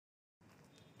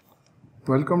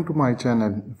Welcome to my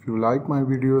channel. If you like my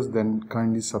videos, then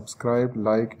kindly subscribe,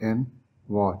 like and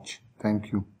watch.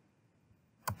 Thank you.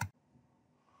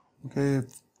 Okay,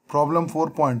 problem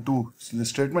 4.2. So the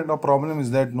statement of problem is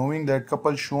that knowing that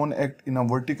couple shown act in a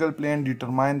vertical plane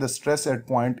determine the stress at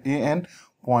point A and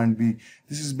point B.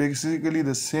 This is basically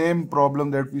the same problem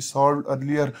that we solved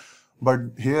earlier, but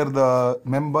here the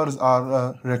members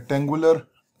are rectangular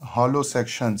hollow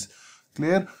sections.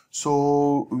 Clear?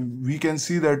 So we can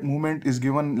see that movement is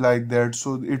given like that,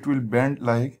 so it will bend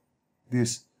like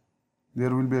this.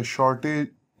 There will be a shortage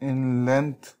in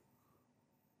length,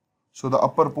 so the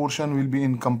upper portion will be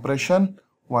in compression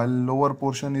while lower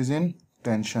portion is in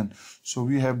tension. So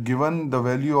we have given the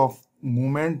value of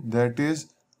movement, that is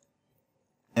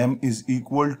M is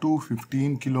equal to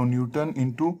 15 kilonewton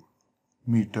into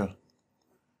meter,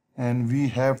 and we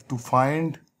have to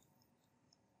find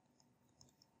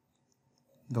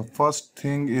the first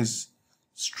thing is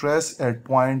stress at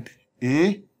point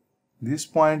A, this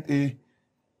point A,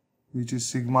 which is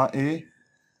sigma A,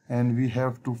 and we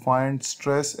have to find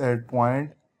stress at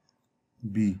point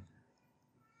B.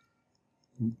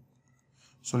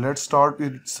 So let's start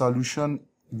with solution.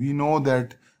 We know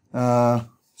that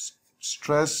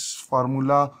stress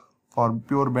formula for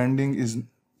pure bending is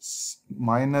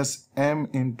minus m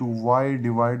into y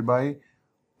divided by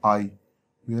I,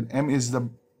 where m is the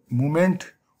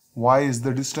moment, y is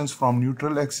the distance from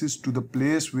neutral axis to the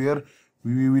place where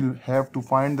we will have to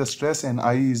find the stress, and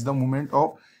I is the moment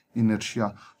of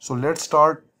inertia. So let's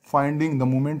start finding the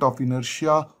moment of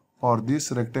inertia for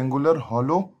this rectangular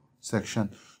hollow section.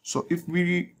 So if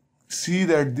we see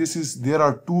that there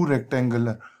are two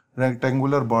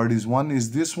rectangular bodies. One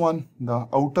is this one, the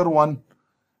outer one,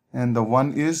 and the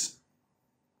one is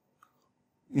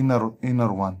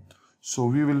inner one. So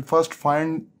we will first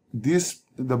find the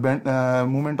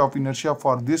moment of inertia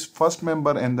for this first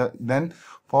member and then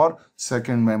for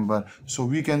second member. So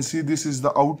we can see this is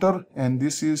the outer and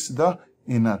this is the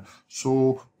inner.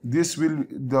 So the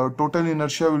total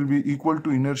inertia will be equal to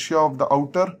inertia of the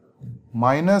outer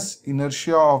minus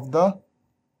inertia of the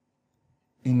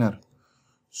inner.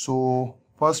 So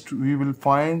first we will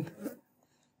find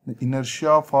the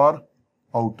inertia for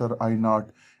outer I naught,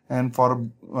 and for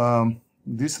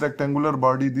this rectangular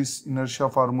body, this inertia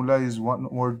formula is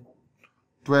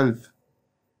 1/12.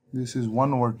 This is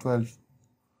 1/12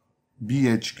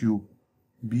 BH cube.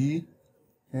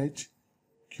 BH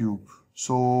cube.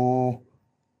 So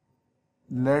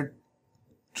let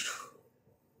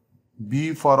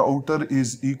B for outer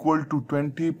is equal to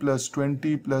 20 plus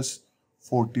 20 plus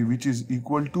 40, which is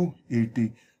equal to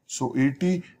 80. So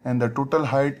 80, and the total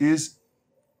height is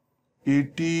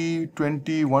 80,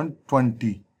 20,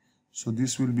 120. So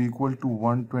this will be equal to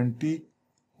 120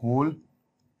 whole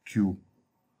cube.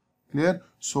 Clear?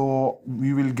 So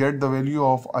we will get the value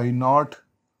of I naught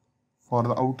for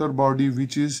the outer body,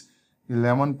 which is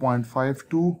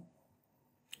 11.52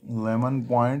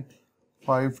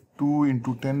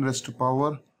 into 10 raised to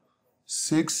power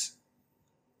 6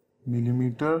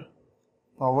 millimeter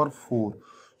power 4.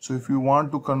 So if you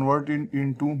want to convert it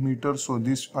into meters, so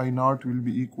this I naught will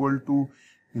be equal to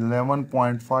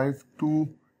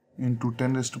 11.52 into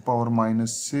 10 raised to power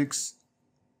minus 6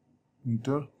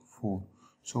 meter 4.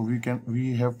 So we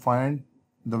have find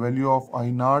the value of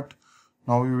I naught.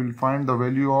 Now we will find the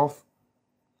value of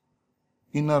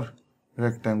inner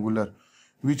rectangular,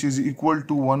 which is equal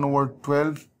to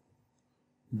 1/12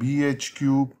 BH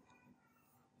cube.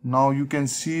 Now you can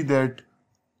see that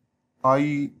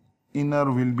I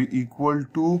inner will be equal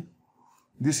to,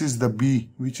 this is the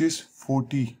B, which is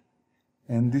 40,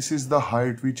 and this is the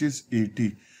height, which is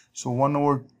 80. So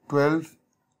 1/12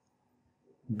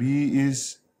 B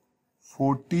is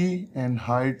 40 and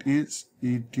height is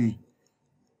 80.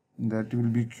 That will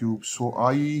be cube. So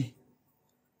I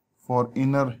for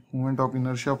inner moment of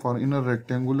inertia for inner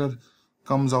rectangular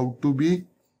comes out to be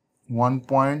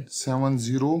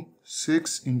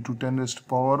 1.706 into 10 raised to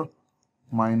power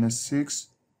minus 6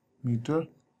 meter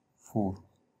 4.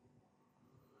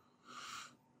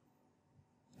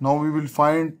 Now we will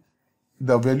find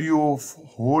the value of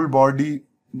whole body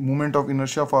moment of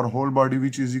inertia for whole body,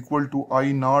 which is equal to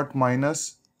I naught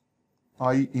minus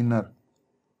I inner.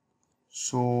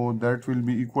 So that will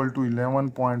be equal to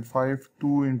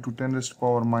 11.52 into 10 raised to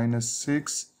power minus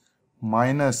 6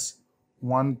 minus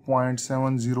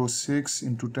 1.706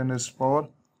 into 10 raised to power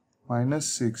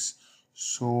minus 6.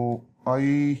 So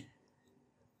I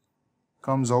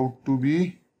comes out to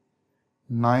be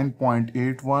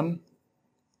 9.81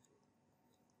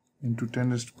 into 10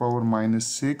 raised to power minus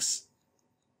 6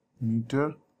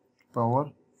 meter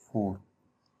power 4.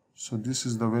 So this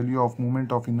is the value of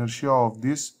moment of inertia of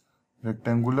this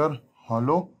rectangular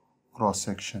hollow cross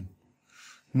section.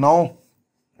 Now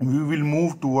we will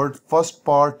move toward first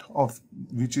part of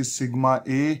which is sigma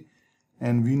A,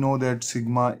 and we know that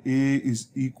sigma A is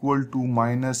equal to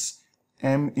minus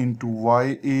m into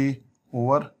YA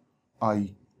over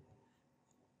I.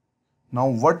 Now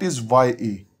what is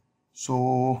YA?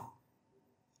 So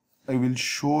I will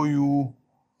show you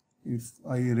if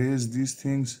I erase these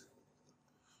things.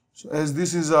 So as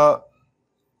this is a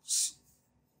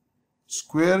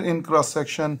square in cross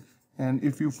section, and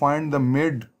if you find the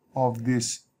mid of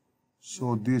this,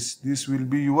 so this will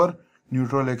be your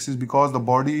neutral axis because the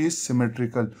body is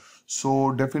symmetrical.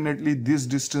 So definitely this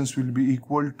distance will be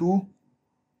equal to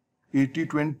 80,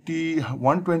 20,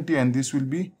 120, and this will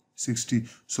be 60.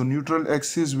 So neutral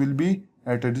axis will be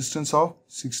at a distance of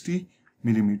 60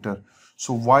 millimeter.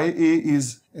 So YA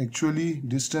is actually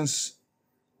distance,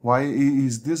 YA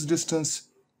is this distance,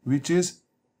 which is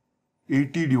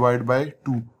 80 divided by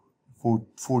 2,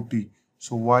 40.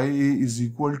 So YA is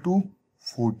equal to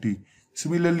 40.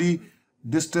 Similarly,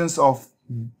 distance of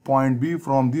point B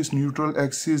from this neutral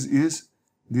axis is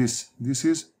this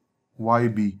is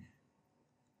YB.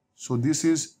 So this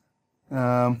is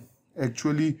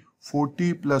actually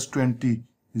 40 plus 20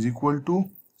 is equal to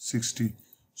 60.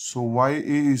 So YA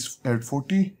is at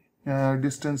 40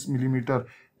 distance millimeter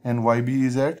and YB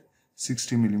is at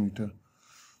 60 millimeter.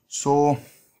 So,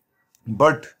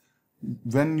 but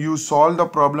when you solve the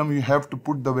problem, you have to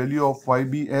put the value of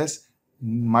YB as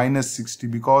minus 60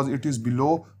 because it is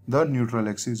below the neutral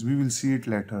axis. We will see it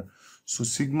later. So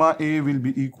sigma A will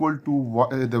be equal to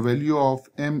the value of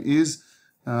m is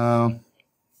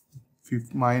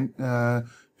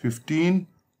 15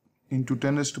 into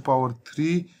 10 raised to power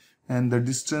 3, and the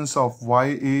distance of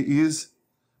YA is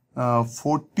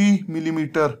 40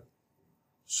 millimeter.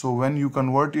 So when you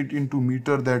convert it into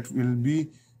meter, that will be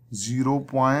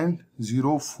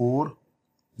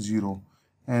 0.040,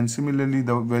 and similarly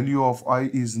the value of I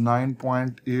is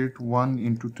 9.81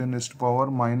 into 10 raised to power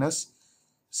minus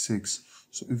 6.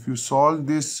 So if you solve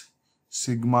this,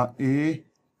 sigma A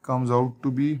comes out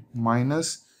to be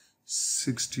minus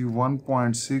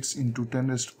 61.6 into 10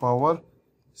 raised to power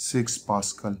 6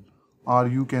 Pascal, or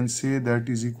you can say that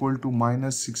is equal to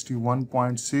minus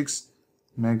 61.6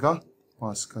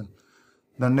 megapascal.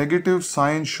 The negative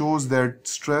sign shows that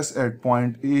stress at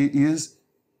point A is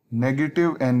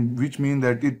negative, and which means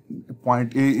that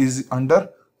point A is under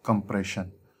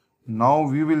compression. Now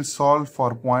we will solve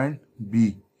for point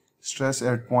B, stress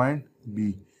at point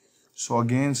B. So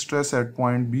again, stress at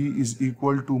point B is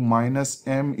equal to minus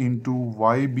m into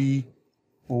YB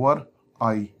over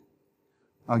I.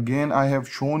 Again, I have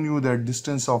shown you that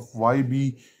distance of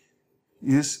YB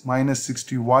is minus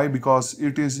 60. Why? Because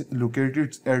it is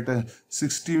located at a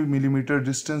 60 millimeter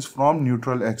distance from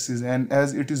neutral axis, and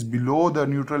as it is below the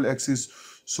neutral axis,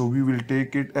 so we will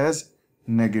take it as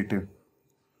negative.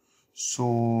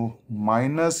 So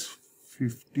minus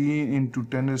 15 into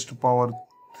 10 raised to power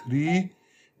 3,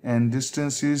 and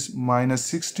distance is minus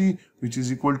 60, which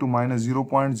is equal to minus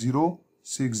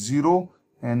 0.060,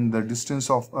 and the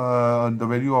distance of the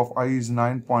value of I is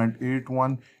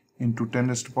 9.81 into 10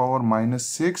 raised to power minus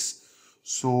 6.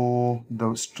 So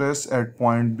the stress at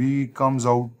point B comes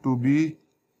out to be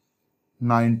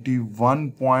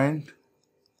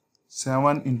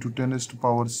 91.7 into 10 raised to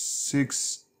power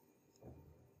 6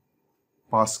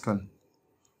 Pascal,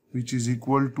 which is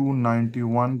equal to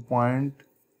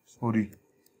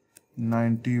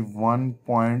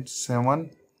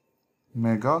 91.7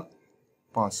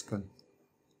 megapascal.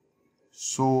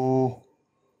 So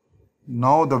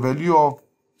now the value of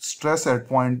stress at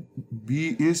point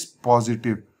B is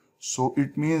positive, so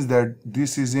it means that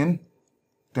this is in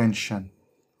tension,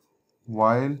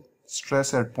 while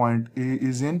stress at point A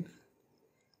is in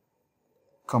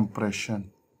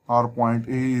compression, or point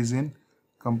A is in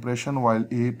compression while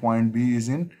point B is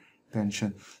in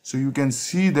tension. So you can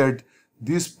see that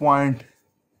this point,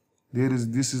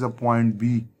 this is a point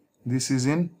B, this is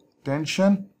in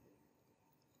tension,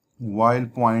 while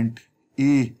point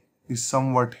A is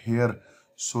somewhat here,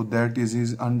 so that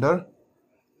is under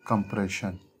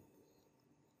compression.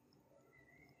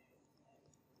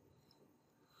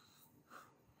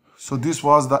 So this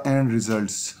was the end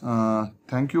results.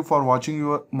 Thank you for watching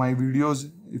my videos.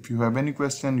 If you have any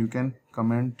question, you can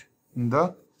comment in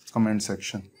the comment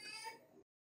section.